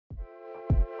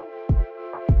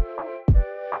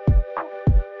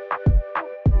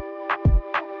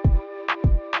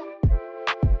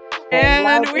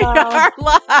And we are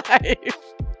live.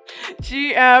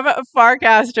 GM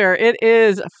Farcaster. It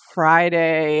is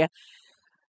Friday,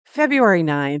 February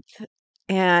 9th,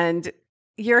 and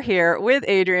you're here with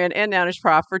Adrian and Nownish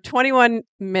Prof for 21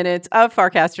 minutes of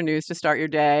Farcaster news to start your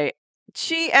day.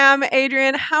 GM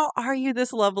Adrian, how are you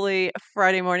this lovely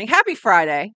Friday morning? Happy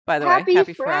Friday, by the way. Happy Friday.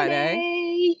 Happy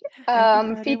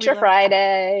Friday. Feature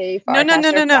Friday. No.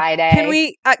 Farcaster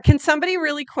Friday. Can somebody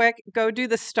really quick go do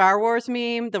the Star Wars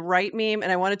meme, the right meme?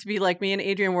 And I want it to be like me and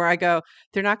Adrian, where I go,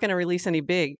 they're not going to release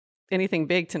anything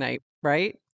big tonight,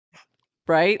 right?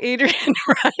 Right, Adrian,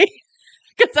 right?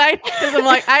 Because I'm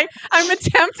like, I'm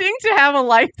attempting to have a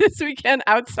life this weekend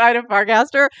outside of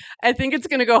Farcaster. I think it's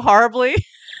going to go horribly.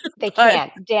 They but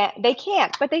can't. They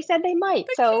can't, but they said they might.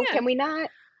 They So can't. can we not?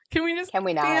 Can we just, Can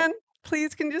we not? Dan,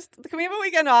 please, can we have a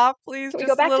weekend off, please? Can we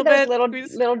go Just a back to little those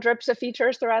bit. little drips of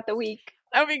features throughout the week?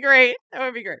 That would be great. So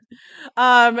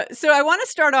I want to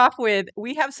start off with,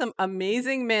 we have some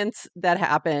amazing mints that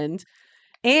happened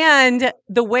and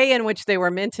the way in which they were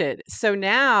minted. So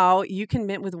now you can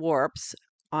mint with warps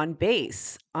on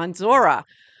base, on Zora,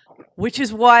 which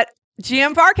is what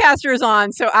GM Farcaster is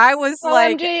on. So I was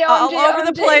OMG, all OMG, over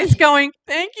the OMG. place going,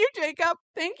 thank you, Jacob.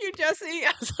 Thank you, Jesse.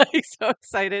 I was like so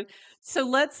excited. So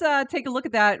let's take a look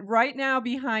at that. Right now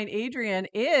behind Adrian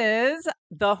is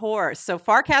the horse. So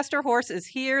Farcaster horse is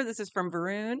here. This is from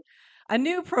Varun. A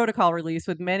new protocol release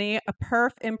with many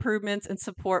perf improvements and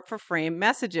support for frame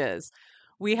messages.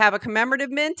 We have a commemorative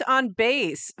mint on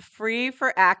base, free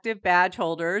for active badge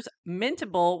holders,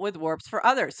 mintable with warps for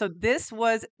others. So this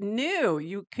was new.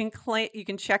 You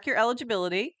can check your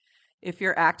eligibility. If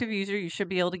you're an active user, you should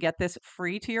be able to get this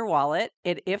free to your wallet.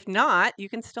 If not, you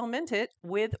can still mint it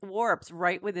with warps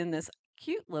right within this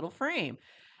cute little frame.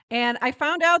 And I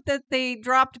found out that they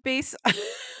dropped base,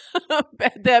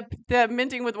 the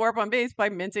minting with warp on base by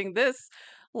minting this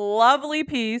lovely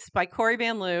piece by Corey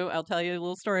Van Loo. I'll tell you a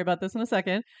little story about this in a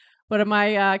second. But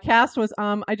my cast was,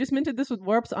 I just minted this with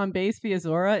warps on base via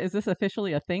Zora. Is this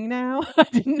officially a thing now? I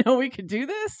didn't know we could do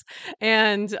this.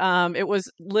 And it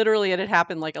was literally, it had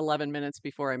happened like 11 minutes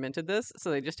before I minted this.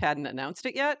 So they just hadn't announced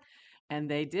it yet. And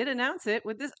they did announce it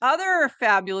with this other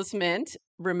fabulous mint.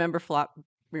 Remember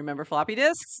floppy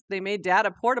disks? They made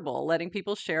data portable, letting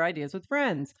people share ideas with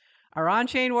friends. Our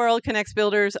on-chain world connects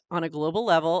builders on a global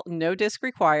level, no disk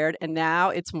required, and now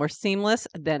it's more seamless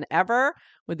than ever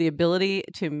with the ability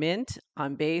to mint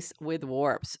on base with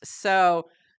warps. So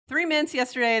 3 mints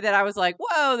yesterday that I was like,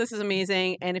 whoa, this is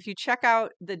amazing. And if you check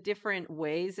out the different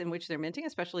ways in which they're minting,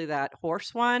 especially that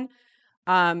horse one,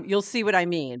 you'll see what I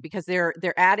mean, because they're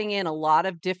adding in a lot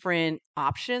of different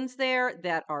options there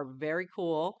that are very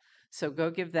cool. So go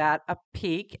give that a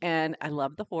peek. And I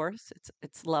love the horse.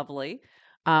 It's lovely.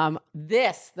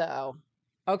 This though,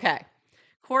 okay.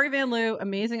 Corey Van Loo,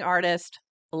 amazing artist.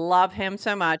 Love him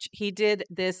so much. He did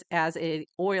this as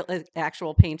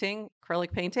actual painting,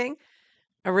 acrylic painting.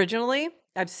 Originally,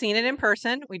 I've seen it in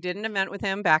person. We did an event with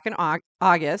him back in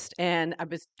August, and I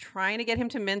was trying to get him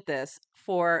to mint this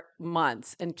for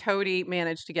months, and Toady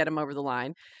managed to get him over the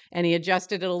line, and he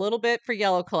adjusted it a little bit for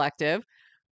Yellow Collective.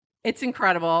 It's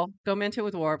incredible. Go mint it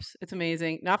with warps. It's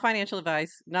amazing. Not financial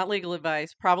advice, not legal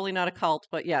advice, probably not a cult,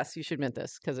 but yes, you should mint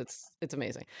this because it's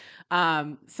amazing.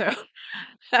 So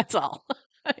that's all.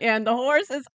 And the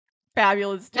horse is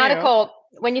fabulous too. Not a cult.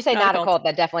 When you say Not a not a cult. cult,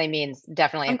 that definitely means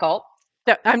definitely a cult.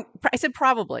 I said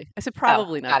probably.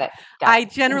 Not. Got it. I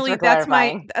generally Thanks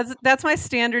for that's my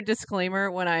standard disclaimer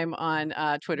when I'm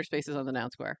on Twitter Spaces on the Noun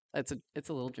Square. It's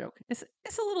a little joke. It's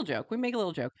a little joke. We make a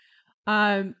little joke.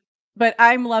 But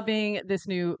I'm loving this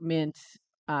new mint.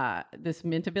 This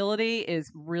mint ability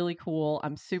is really cool.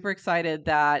 I'm super excited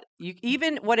that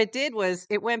what it did was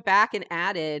it went back and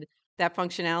added that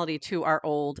functionality to our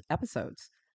old episodes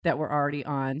that were already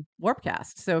on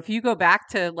Warpcast. So if you go back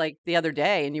to like the other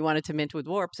day and you wanted to mint with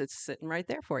warps, it's sitting right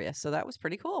there for you. So that was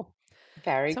pretty cool.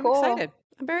 Very So cool.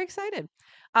 I'm very excited.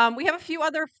 We have a few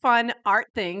other fun art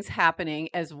things happening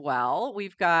as well.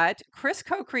 We've got Chris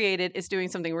Co-Created is doing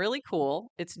something really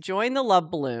cool. It's Join the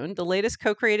Love Balloon, the latest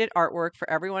co-created artwork for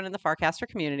everyone in the Farcaster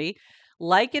community.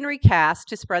 Like and recast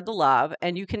to spread the love,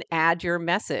 and you can add your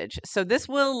message. So this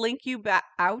will link you back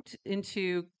out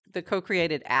into the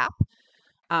co-created app,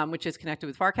 which is connected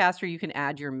with Farcaster. You can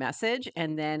add your message,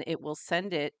 and then it will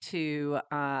send it to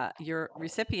your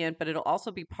recipient, but it'll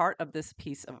also be part of this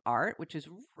piece of art, which is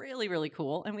really, really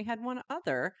cool. And we had one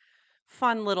other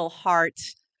fun little heart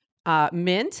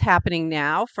mint happening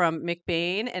now from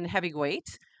McBain and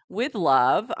Heavyweight with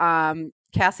love.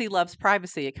 Cassie loves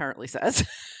privacy, it currently says.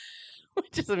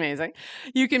 which is amazing.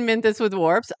 You can mint this with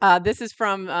warps. This is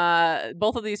from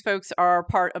both of these folks are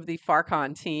part of the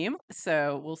Farcon team,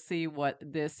 so we'll see what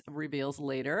this reveals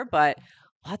later. But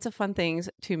lots of fun things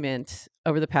to mint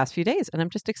over the past few days, and I'm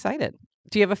just excited.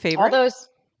 Do you have a favorite?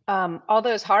 All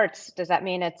those hearts. Does that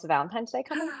mean it's Valentine's Day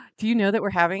coming? Do you know that we're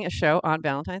having a show on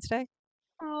Valentine's Day?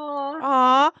 Oh,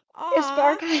 Aw, is aw.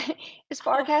 Farc is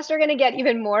Farcaster going to get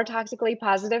even more toxically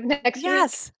positive next week?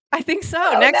 Yes, I think so.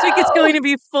 Oh Next week it's no! going to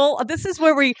be full. This is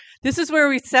where we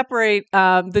separate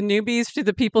the newbies to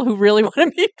the people who really want to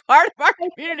be part of our I,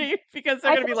 community because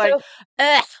they're I going to be feel like,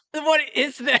 so "Ugh, what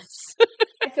is this?"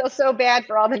 I feel so bad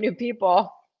for all the new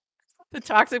people The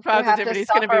toxic who have to positivity is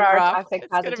going to suffer be our rough. toxic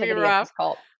It's going to be positivity of rough. this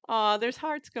cult. Aw, there's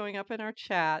hearts going up in our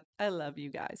chat. I love you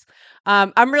guys.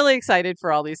 I'm really excited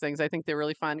for all these things. I think they're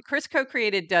really fun. Chris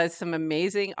Co-Created does some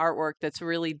amazing artwork that's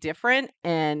really different,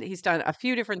 and he's done a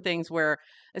few different things where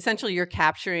essentially you're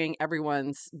capturing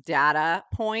everyone's data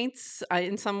points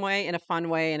in some way, in a fun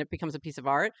way, and it becomes a piece of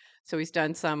art. So he's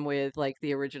done some with like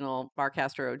the original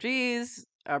Farcaster OGs,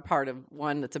 part of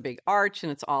one that's a big arch,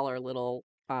 and it's all our little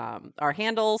our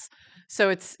handles. So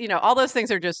it's, all those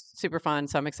things are just super fun.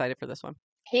 So I'm excited for this one.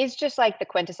 He's just like the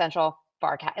quintessential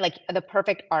like the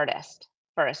perfect artist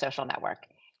for a social network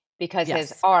because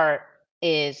his Yes. art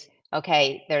is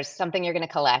okay. There's something you're going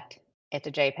to collect. It's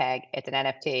a JPEG, it's an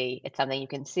NFT, it's something you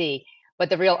can see. But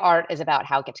the real art is about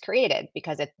how it gets created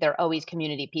because they're always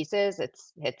community pieces.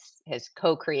 It's his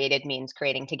co-created means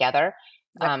creating together.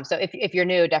 Yep. So if you're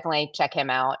new, definitely check him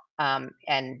out. And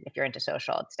if you're into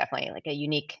social, it's definitely like a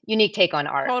unique take on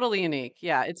art. Totally unique.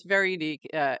 Yeah, it's very unique.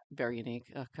 Very unique.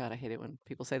 Oh God, I hate it when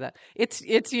people say that. It's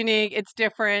unique. It's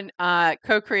different.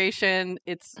 Co-creation.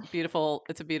 It's beautiful.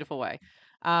 It's a beautiful way.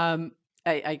 Um,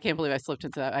 I can't believe I slipped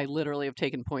into that. I literally have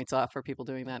taken points off for people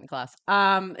doing that in class.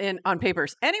 And on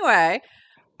papers. Anyway,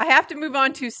 I have to move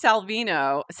on to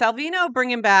Salvino. Salvino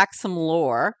bringing back some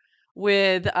lore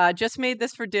with just made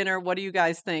this for dinner. What do you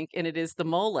guys think? And it is the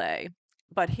mole.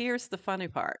 But here's the funny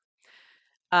part.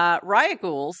 Riot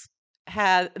Ghouls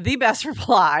had the best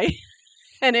reply,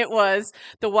 and it was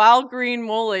the wild green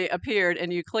mole appeared,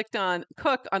 and you clicked on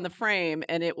cook on the frame,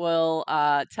 and it will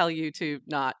tell you to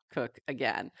not cook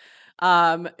again.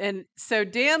 And so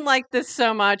Dan liked this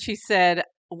so much, he said,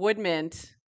 would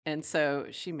mint. And so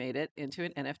she made it into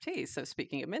an NFT. So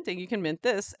speaking of minting, you can mint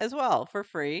this as well for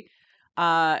free.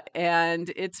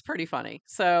 And it's pretty funny.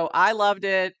 So I loved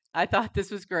it. I thought this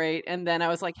was great. And then I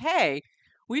was like, hey,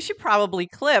 we should probably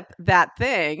clip that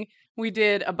thing we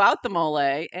did about the mole,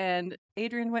 and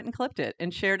Adrian went and clipped it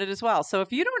and shared it as well. So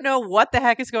if you don't know what the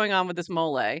heck is going on with this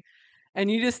mole and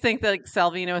you just think that like,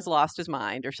 Salvino has lost his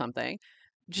mind or something,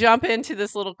 jump into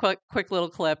this little quick little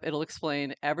clip. It'll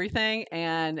explain everything.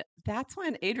 And that's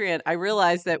when, Adrian, I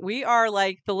realized that we are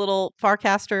like the little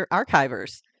Farcaster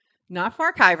archivers. Not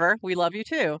Farkiver, we love you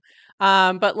too.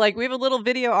 But like we have a little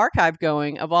video archive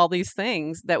going of all these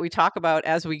things that we talk about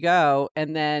as we go,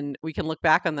 and then we can look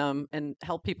back on them and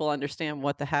help people understand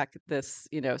what the heck this,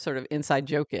 sort of inside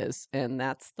joke is. And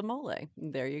that's the mole.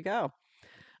 There you go.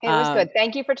 It was good.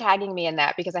 Thank you for tagging me in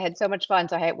that because I had so much fun.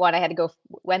 So I had to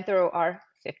went through our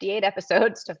 58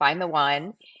 episodes to find the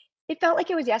one. It felt like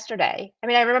it was yesterday. I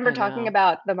mean, I remember I talking know.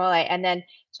 about the mole and then,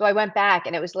 so I went back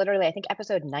and it was literally, I think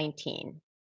episode 19.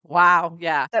 Wow.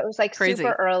 Yeah. So it was like super Crazy.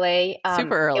 early.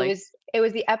 Super early. It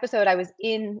was the episode I was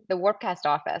in the Warpcast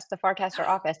office, the Farcaster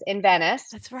office in Venice.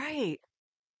 That's right.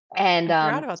 And I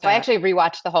forgot about so I that. actually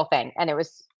rewatched the whole thing and it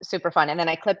was super fun. And then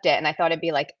I clipped it and I thought it'd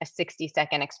be like a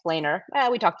 60-second explainer.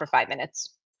 We talked for 5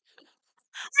 minutes.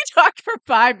 We talked for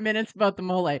 5 minutes about the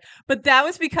mole, but that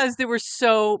was because there were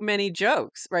so many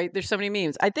jokes, right? There's so many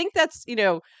memes. I think that's,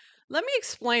 let me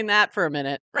explain that for a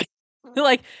minute, right?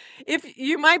 Like, if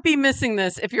you might be missing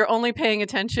this if you're only paying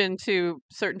attention to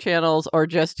certain channels or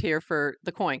just here for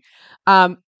the coin.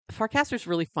 Farcaster's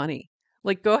really funny.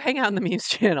 Like, go hang out in the memes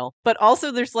channel. But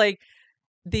also, there's like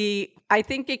I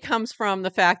think it comes from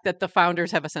the fact that the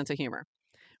founders have a sense of humor,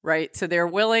 right? So they're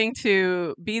willing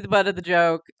to be the butt of the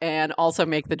joke and also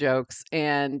make the jokes.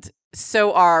 And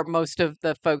so are most of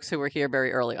the folks who were here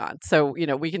very early on. So,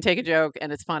 we can take a joke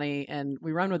and it's funny and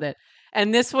we run with it.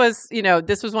 And this was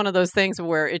one of those things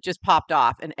where it just popped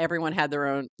off and everyone had their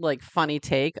own like funny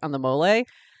take on the mole.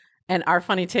 And our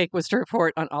funny take was to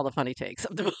report on all the funny takes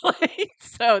of the mole.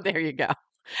 So there you go.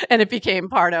 And it became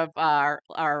part of our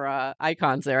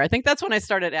icons there. I think that's when I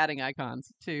started adding icons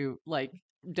to like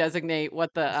designate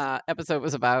what the episode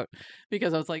was about,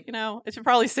 because I was like, it should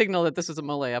probably signal that this was a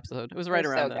mole episode. It was right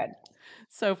around So then. good.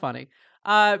 So funny.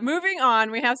 Moving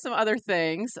on, we have some other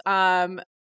things.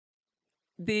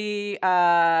 The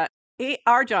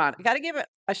Arjan. I got to give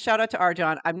a shout out to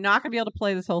Arjan. I'm not going to be able to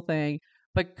play this whole thing,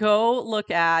 but go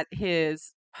look at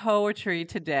his poetry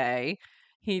today.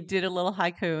 He did a little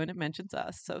haiku and it mentions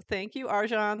us. So thank you,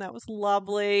 Arjan. That was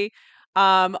lovely.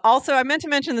 Also, I meant to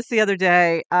mention this the other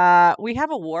day. We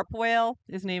have a warp whale.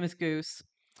 His name is Goose.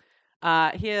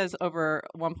 He has over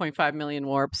 1.5 million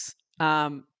warps.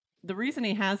 The reason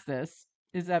he has this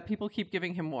is that people keep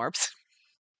giving him warps.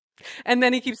 And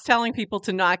then he keeps telling people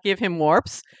to not give him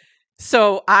warps.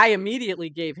 So I immediately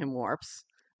gave him warps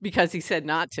because he said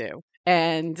not to.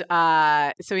 And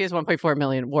so he has 1.4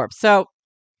 million warps. So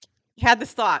he had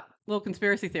this thought, little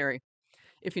conspiracy theory,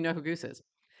 if you know who Goose is.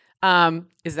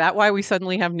 Is that why we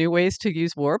suddenly have new ways to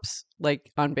use warps, like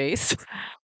on base?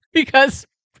 because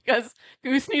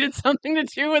Goose needed something to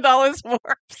do with all his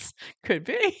warps. Could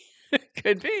be.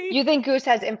 Could be. You think Goose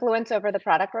has influence over the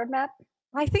product roadmap?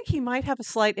 I think he might have a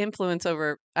slight influence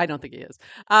over. I don't think he is,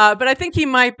 but I think he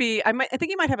might be. I think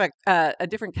he might have a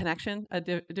different connection, a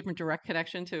different direct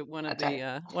connection to one of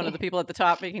the people at the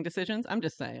top making decisions. I'm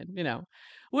just saying,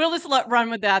 we'll just run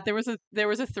with that. There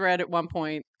was a thread at one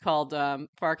point called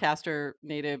Farcaster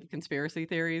Native Conspiracy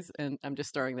Theories, and I'm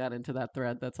just throwing that into that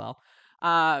thread. That's all.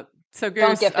 So Goose,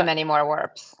 don't gift him any more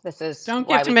warps. Don't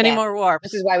gift him any more warps.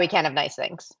 This is why we can't have nice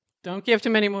things. Don't gift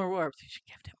him any more warps. You should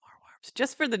gift him more warps,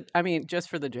 just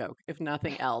for the joke, if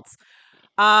nothing else.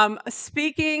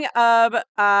 Speaking of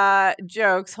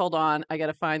jokes, hold on, I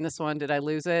gotta find this one. Did I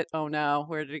lose it? Oh no,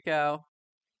 where did it go?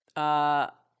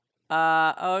 Oh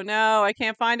no, I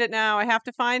can't find it now. I have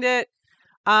to find it.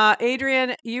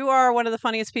 Adrian, you are one of the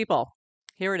funniest people.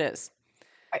 Here it is.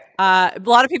 A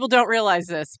lot of people don't realize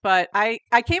this, but I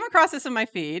came across this in my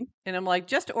feed and I'm like,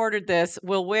 just ordered this.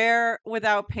 Will wear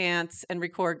without pants and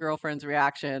record girlfriend's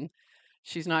reaction.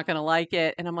 She's not going to like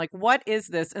it. And I'm like, what is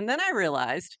this? And then I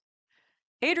realized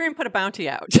Adrian put a bounty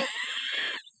out.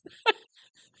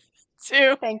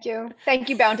 Thank you. Thank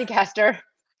you, Bounty Caster.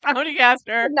 Bounty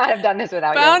Caster. Could not have done this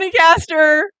without Bounty you.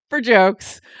 Caster for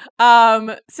jokes.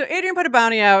 So Adrian put a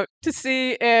bounty out to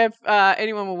see if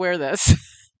anyone will wear this.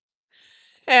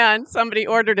 And somebody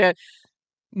ordered it.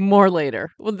 More later.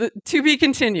 Well, to be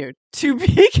continued. To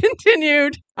be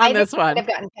continued on this one. I've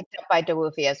gotten picked up by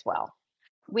DeWoofy as well.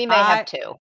 We may have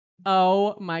two.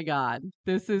 Oh my God.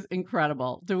 This is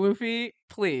incredible. DeWoofy,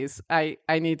 please. I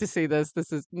need to see this.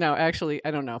 No, actually,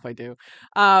 I don't know if I do.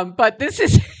 But this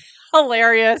is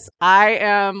hilarious.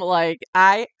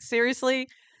 I seriously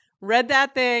read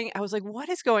that thing. I was like, what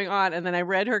is going on? And then I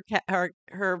read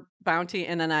her bounty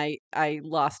and then I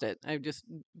lost it. I just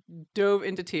dove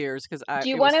into tears because do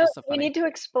you want to, we need to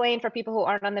explain for people who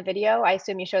aren't on the video. I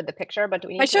assume you showed the picture, but do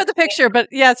we need I showed the picture, but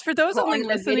yes, for those only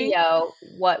listening. The video,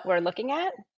 what we're looking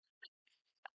at?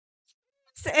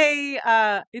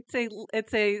 It's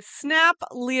a snap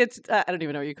leotard. I don't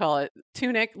even know what you call it.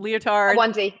 Tunic, leotard. A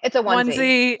onesie. It's a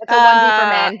onesie. It's a onesie for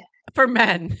men. For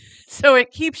men. So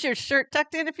it keeps your shirt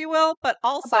tucked in, if you will, but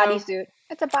also a bodysuit.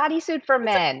 It's a bodysuit for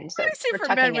men. It's a bodysuit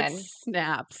for men with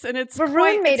snaps, and it's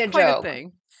Varun made a joke.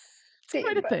 It's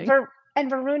quite a thing. And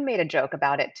Varun made a joke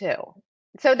about it too.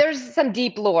 So there's some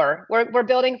deep lore. We're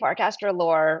building Farcaster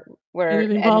lore. And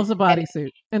it involves a bodysuit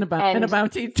and a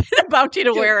bounty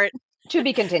to wear it. To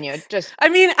be continued.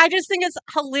 I just think it's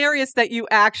hilarious that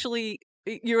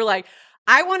you're like,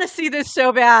 I want to see this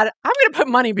so bad. I'm going to put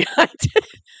money behind it.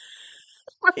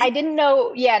 I didn't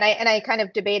know. Yeah. And I kind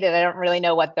of debated. I don't really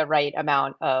know what the right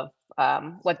amount of,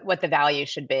 what the value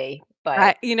should be, but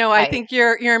I think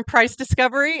you're in price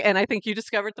discovery and I think you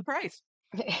discovered the price.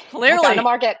 Clearly. I found a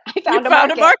market. Found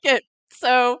a market.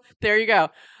 So there you go.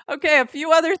 Okay, a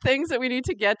few other things that we need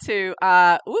to get to.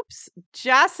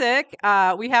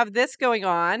 Jacek, we have this going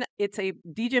on. It's a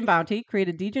Degen bounty. Create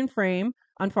a Degen frame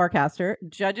on Farcaster.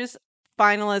 Judges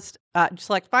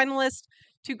select finalists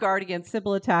to guard against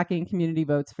Sybil attacking community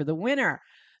votes for the winner.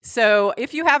 So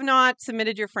if you have not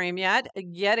submitted your frame yet,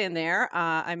 get in there.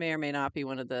 I may or may not be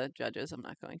one of the judges. I'm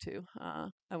not going to.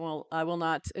 I will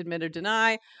not admit or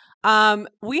deny.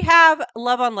 We have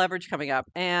Love on Leverage coming up,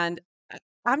 and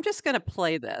I'm just going to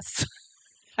play this.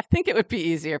 I think it would be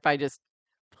easier if I just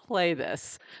play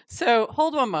this. So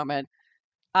hold one moment.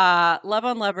 Love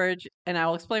on Leverage, and I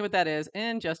will explain what that is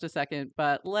in just a second,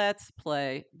 but let's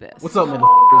play this. What's up,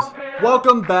 motherfuckers?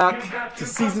 Welcome back to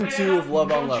Season 2 of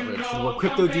Love on Leverage, where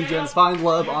crypto degens find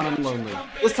love on Unlonely.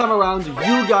 This time around, you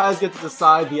guys get to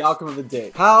decide the outcome of the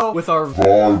day. How? With our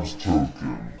Vibes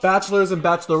token. Bachelors and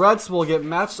bachelorettes will get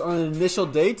matched on an initial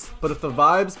date, but if the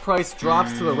vibes price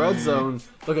drops to the red zone,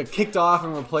 they'll get kicked off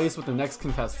and replaced with the next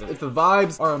contestant. If the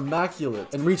vibes are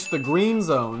immaculate and reach the green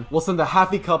zone, we'll send a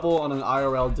happy couple on an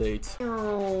IRL date.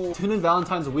 Tune in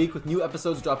Valentine's week with new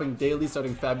episodes dropping daily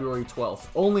starting February 12th,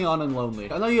 only on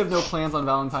Unlonely. I know you have no plans on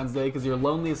Valentine's Day because you're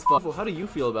lonely as fuck. How do you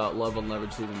feel about Love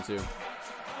Unleveraged Season 2?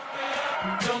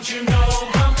 Don't you know,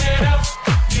 pump it up.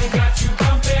 You got to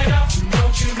pump it up.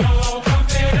 Don't you know, pump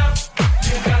it up.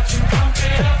 You got to pump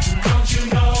it up. Don't you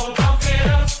know, pump it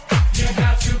up. You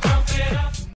got to pump it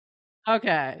up.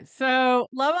 Okay, so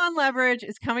Love on Leverage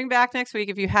is coming back next week.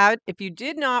 If you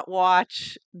did not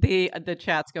watch the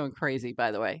chat's going crazy,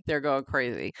 by the way, they're going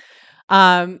crazy.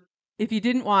 If you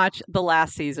didn't watch the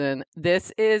last season,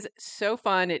 this is so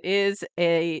fun. It is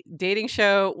a dating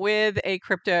show with a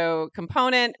crypto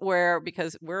component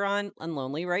because we're on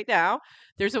Unlonely right now,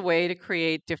 there's a way to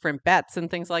create different bets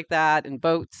and things like that, and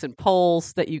votes and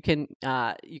polls that you can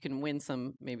win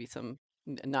some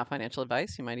not financial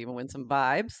advice. You might even win some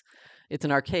vibes. It's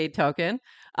an arcade token.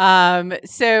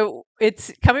 So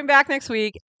it's coming back next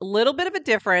week. A little bit of a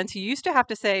difference. You used to have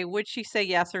to say, would she say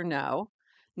yes or no?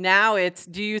 Now it's,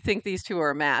 do you think these two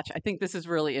are a match? I think this is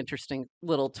really interesting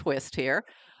little twist here.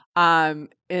 And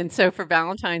so for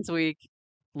Valentine's week,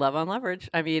 Love on Leverage.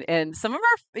 I mean, and some of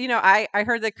our, I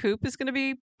heard that Coop is going to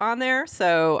be on there.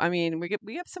 So, I mean,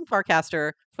 we have some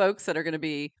Farcaster folks that are going to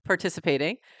be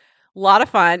participating. A lot of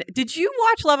fun. Did you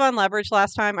watch Love on Leverage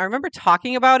last time? I remember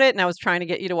talking about it and I was trying to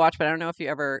get you to watch, but I don't know if you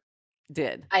ever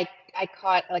did. I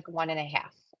caught like 1.5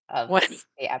 of What?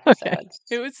 the episodes.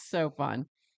 Okay. It was so fun.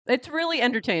 It's really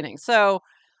entertaining. So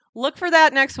look for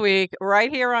that next week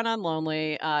right here on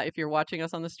Unlonely. If you're watching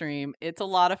us on the stream, it's a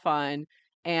lot of fun.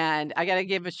 And I got to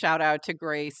give a shout out to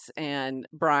Grace and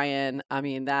Brian. I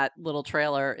mean, that little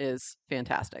trailer is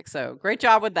fantastic. So great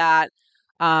job with that.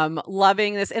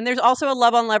 Loving this. And there's also a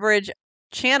Love on Leverage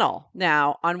channel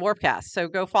now on Warpcast. So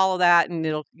go follow that and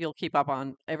you'll keep up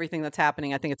on everything that's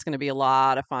happening. I think it's going to be a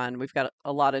lot of fun. We've got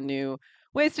a lot of new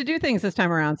ways to do things this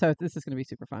time around. So this is going to be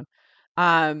super fun.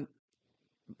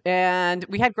 And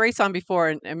we had Grace on before,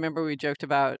 and I remember we joked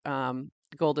about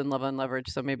Golden Love on Leverage,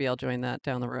 so maybe I'll join that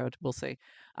down the road. We'll see.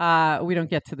 We don't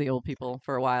get to the old people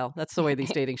for a while. That's the way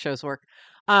these dating shows work.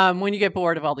 When you get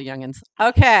bored of all the youngins.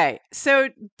 Okay, so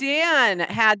Dan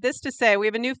had this to say. We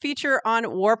have a new feature on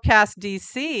Warpcast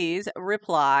DC's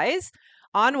replies.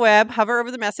 On web, hover over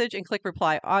the message and click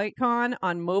reply icon.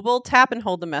 On mobile, tap and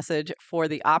hold the message for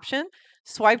the option.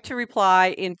 Swipe to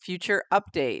reply in future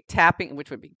update. Tapping, which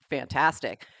would be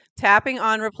fantastic. Tapping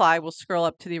on reply will scroll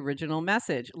up to the original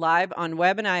message. Live on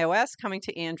web and iOS, coming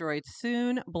to Android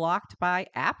soon. Blocked by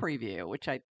app review, which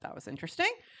I thought was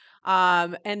interesting.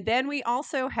 And then we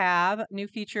also have new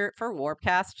feature for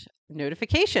Warpcast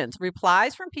notifications.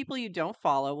 Replies from people you don't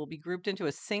follow will be grouped into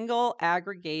a single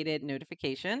aggregated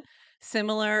notification,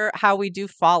 similar how we do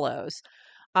follows.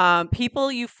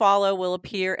 People you follow will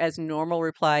appear as normal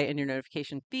reply in your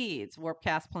notification feeds.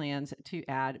 Warpcast plans to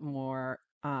add more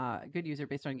good user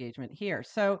based on engagement here.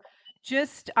 So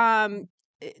just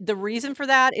the reason for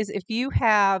that is if you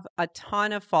have a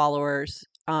ton of followers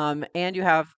and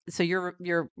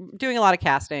you're doing a lot of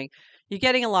casting, you're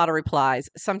getting a lot of replies.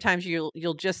 Sometimes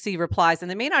you'll just see replies and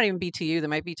they may not even be to you. They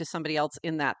might be to somebody else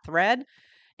in that thread.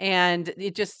 And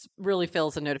it just really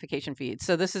fills the notification feed.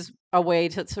 So this is a way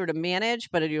to sort of manage,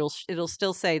 but it'll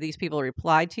still say these people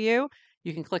replied to you.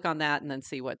 You can click on that and then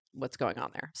see what's going on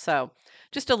there. So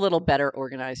just a little better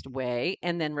organized way.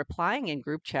 And then replying in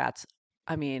group chats.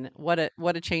 I mean, what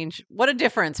a change, what a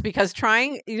difference, because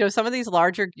trying, some of these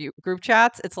larger group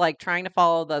chats, it's like trying to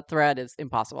follow the thread is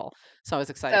impossible. So I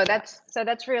was excited. So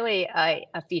that's really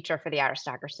a feature for the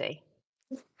aristocracy.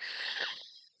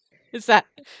 Is that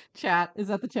chat? Is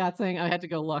that the chat saying? I had to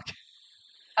go look.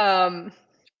 Well,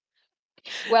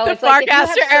 The it's like if you have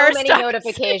Farcaster so many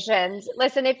notifications.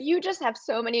 Listen, if you just have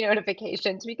so many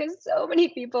notifications because so many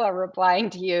people are replying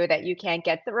to you that you can't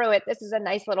get through it, this is a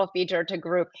nice little feature to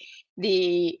group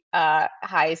the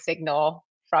high signal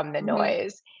from the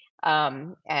noise,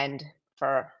 and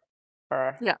for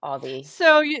all the.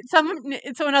 So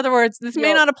in other words, this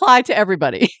may not apply to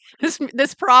everybody.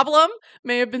 This problem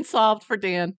may have been solved for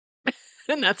Dan.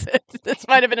 And that's it. This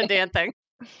might have been a Dan thing,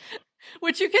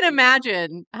 which you can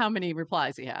imagine how many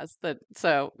replies he has.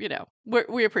 So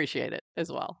we appreciate it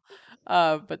as well.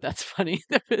 But that's funny.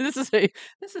 This is a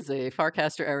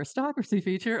Farcaster aristocracy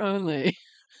feature only.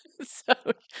 So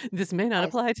this may not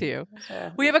apply to you.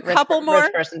 We have a couple more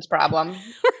rich person's problem.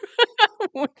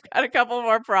 We've got a couple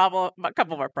more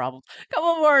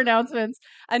announcements.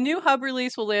 A new hub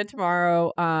release will land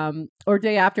tomorrow or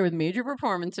day after with major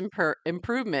performance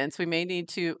improvements. We may need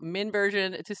to min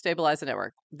version to stabilize the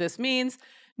network. This means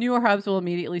newer hubs will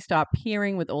immediately stop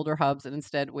peering with older hubs and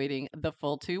instead waiting the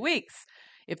full 2 weeks.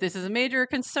 If this is a major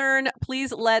concern,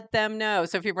 please let them know.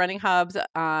 So if you're running hubs,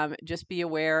 just be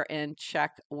aware and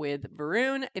check with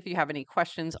Varun if you have any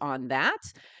questions on that.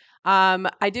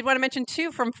 I did want to mention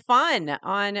too from Fun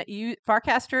on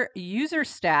Farcaster user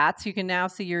stats. You can now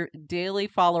see your daily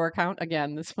follower count.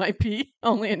 Again, this might be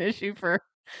only an issue for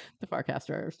the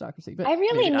Farcaster aristocracy, but I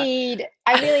really need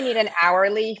an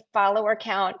hourly follower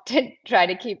count to try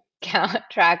to keep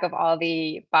track of all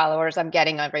the followers I'm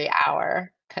getting every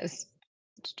hour because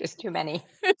it's just too many.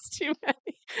 It's too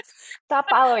many. Stop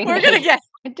following me. We're gonna get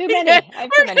too many. I have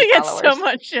we're too many gonna get followers. so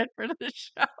much shit for the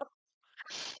show.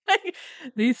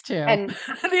 These two, And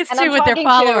these and two I'm with their talking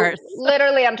followers.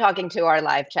 literally, I'm talking to our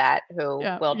live chat who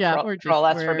will we're troll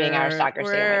us for being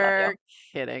aristocracy, and we love you. We're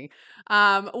kidding.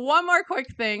 One more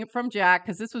quick thing from Jack,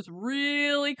 because this was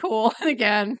really cool. And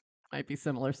again, might be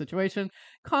similar situation.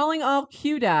 Calling all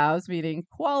QDAOs, meaning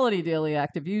quality daily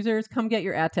active users, come get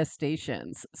your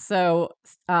attestations. So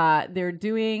they're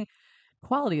doing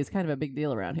quality is kind of a big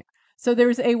deal around here. So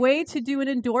there's a way to do an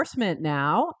endorsement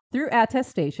now through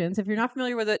attestations. If you're not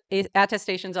familiar with what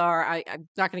attestations are, I'm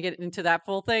not going to get into that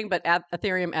full thing, but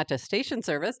Ethereum attestation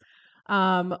service,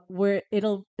 where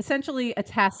it'll essentially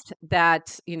attest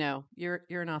that you're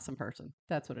an awesome person.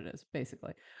 That's what it is,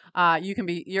 basically.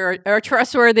 You're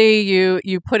trustworthy.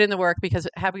 You put in the work because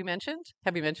have we mentioned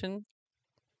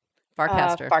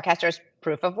Farcaster? Farcaster's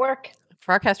proof of work.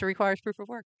 Farcaster requires proof of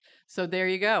work. So there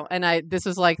you go. And this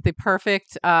is like the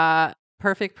perfect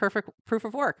proof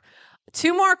of work.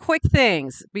 2 more quick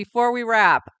things before we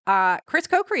wrap. Chris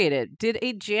Co-Created did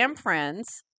a Jam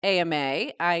Friends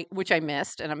AMA, which I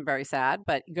missed, and I'm very sad,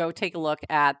 but go take a look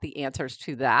at the answers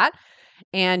to that.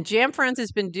 And Jam Friends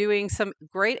has been doing some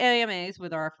great AMAs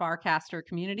with our Farcaster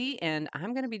community, and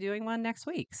I'm going to be doing one next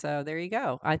week. So there you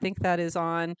go. I think that is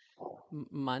on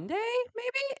Monday,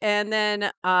 maybe. And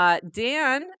then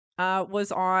Dan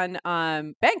was on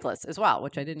Bankless as well,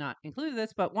 which I did not include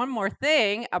this. But one more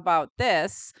thing about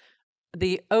this,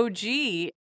 the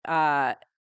OG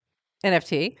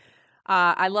NFT.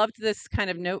 I loved this kind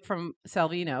of note from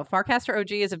Salvino. Farcaster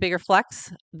OG is a bigger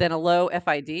flex than a low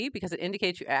FID because it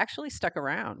indicates you actually stuck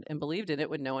around and believed in it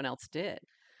when no one else did.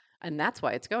 And that's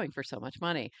why it's going for so much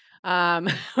money.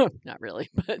 Not really,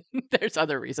 but there's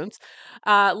other reasons.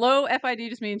 Low FID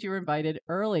just means you were invited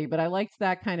early, but I liked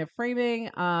that kind of framing.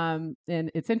 And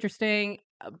it's interesting.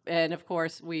 And of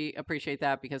course, we appreciate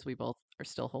that because we both are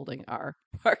still holding our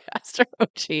Farcaster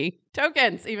OG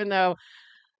tokens, even though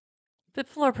the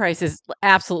floor price is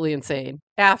absolutely insane.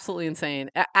 Absolutely insane.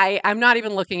 I'm not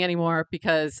even looking anymore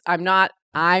because I'm not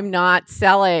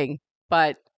selling,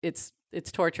 but it's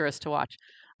torturous to watch.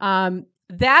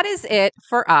 That is it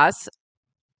for us.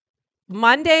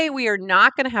 Monday, we are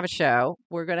not going to have a show.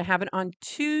 We're going to have it on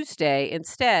Tuesday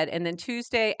instead. And then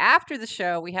Tuesday after the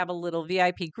show, we have a little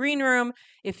VIP green room.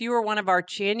 If you are one of our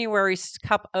January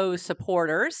Cup O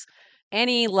supporters,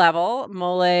 any level,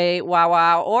 Mole,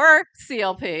 Wow, or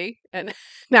CLP, and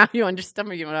now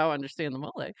some of you now understand the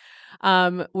Mole.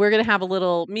 We're going to have a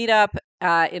little meetup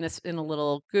in a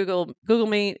little Google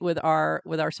Meet with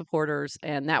our supporters,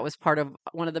 and that was part of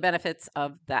one of the benefits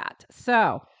of that.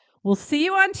 So we'll see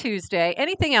you on Tuesday.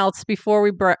 Anything else before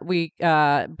we break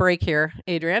here,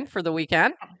 Adrian, for the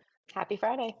weekend? Happy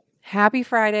Friday. Happy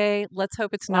Friday. Let's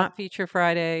hope it's not Feature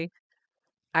Friday.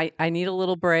 I need a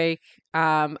little break.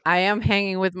 I am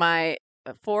hanging with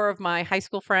 4 of my high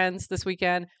school friends this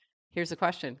weekend. Here's the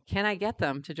question. Can I get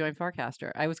them to join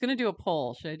Farcaster? I was going to do a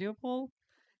poll. Should I do a poll?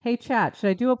 Hey, chat, should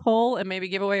I do a poll and maybe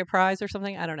give away a prize or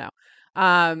something? I don't know.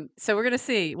 So we're going to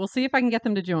see. We'll see if I can get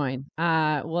them to join.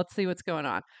 Let's see what's going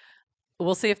on.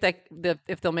 We'll see if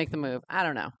they'll make the move. I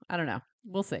don't know.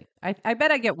 We'll see. I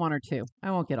bet I get 1 or 2.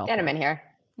 I won't get all. Get them in here.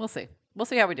 We'll see. We'll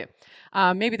see how we do.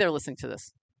 Maybe they're listening to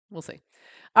this. We'll see.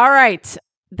 All right.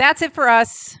 That's it for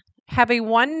us. Have a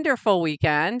wonderful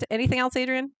weekend. Anything else,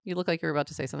 Adrian? You look like you're about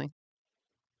to say something.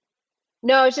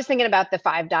 No, I was just thinking about the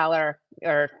 $5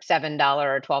 or $7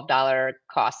 or $12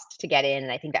 cost to get in.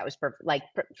 And I think that was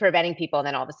preventing people. And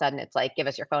then all of a sudden it's like, give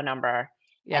us your phone number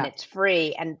and it's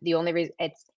free. And the only reason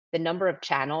it's the number of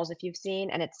channels, if you've seen,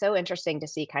 and it's so interesting to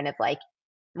see kind of like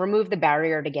remove the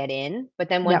barrier to get in. But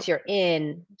then once you're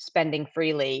in, spending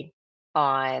freely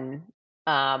on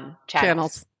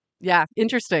channels. Yeah,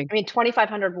 interesting. I mean,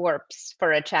 2,500 warps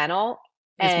for a channel.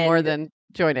 It's more than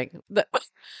joining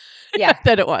Yeah.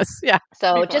 than it was. Yeah.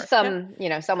 So before. just some,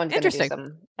 someone's going to do Interesting.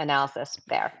 some analysis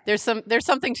there. There's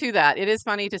something to that. It is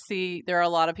funny to see there are a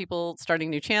lot of people starting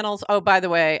new channels. Oh, by the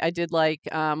way, I did like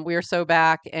We're So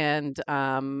Back and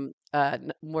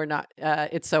We're Not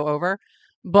It's So Over.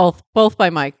 Both by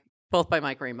Mike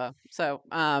Rainbow. So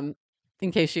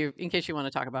in case you want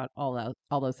to talk about all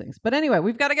those things. But anyway,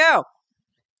 we've got to go.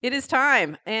 It is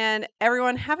time. And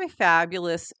everyone have a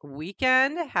fabulous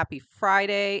weekend. Happy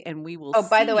Friday, and we will Oh,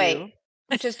 by see the you. way,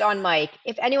 just on Mike,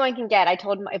 if anyone can get, I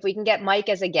told him if we can get Mike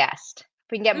as a guest,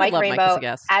 if we can get We would Mike love Mike as a Rainbow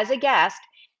guest. as a guest,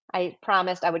 I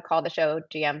promised I would call the show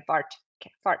GM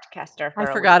Farcaster. I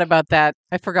forgot about that.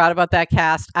 I forgot about that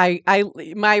cast.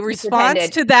 My response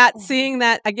pretended. to that, seeing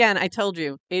that again, I told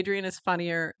you, Adrian is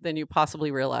funnier than you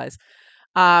possibly realize.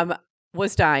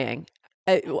 Was dying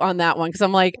on that one because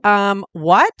I'm like,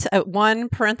 what? One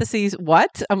parentheses,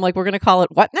 what? I'm like, we're gonna call it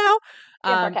what now?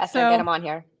 Farcaster, So get him on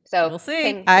here. So we'll see.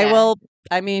 ping- I yeah. will.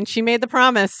 I mean, she made the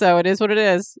promise, so it is what it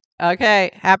is. Okay.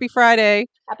 Happy Friday.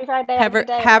 Happy Friday. Have Have a good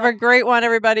day. a everyone. great one,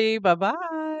 everybody. Bye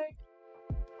bye.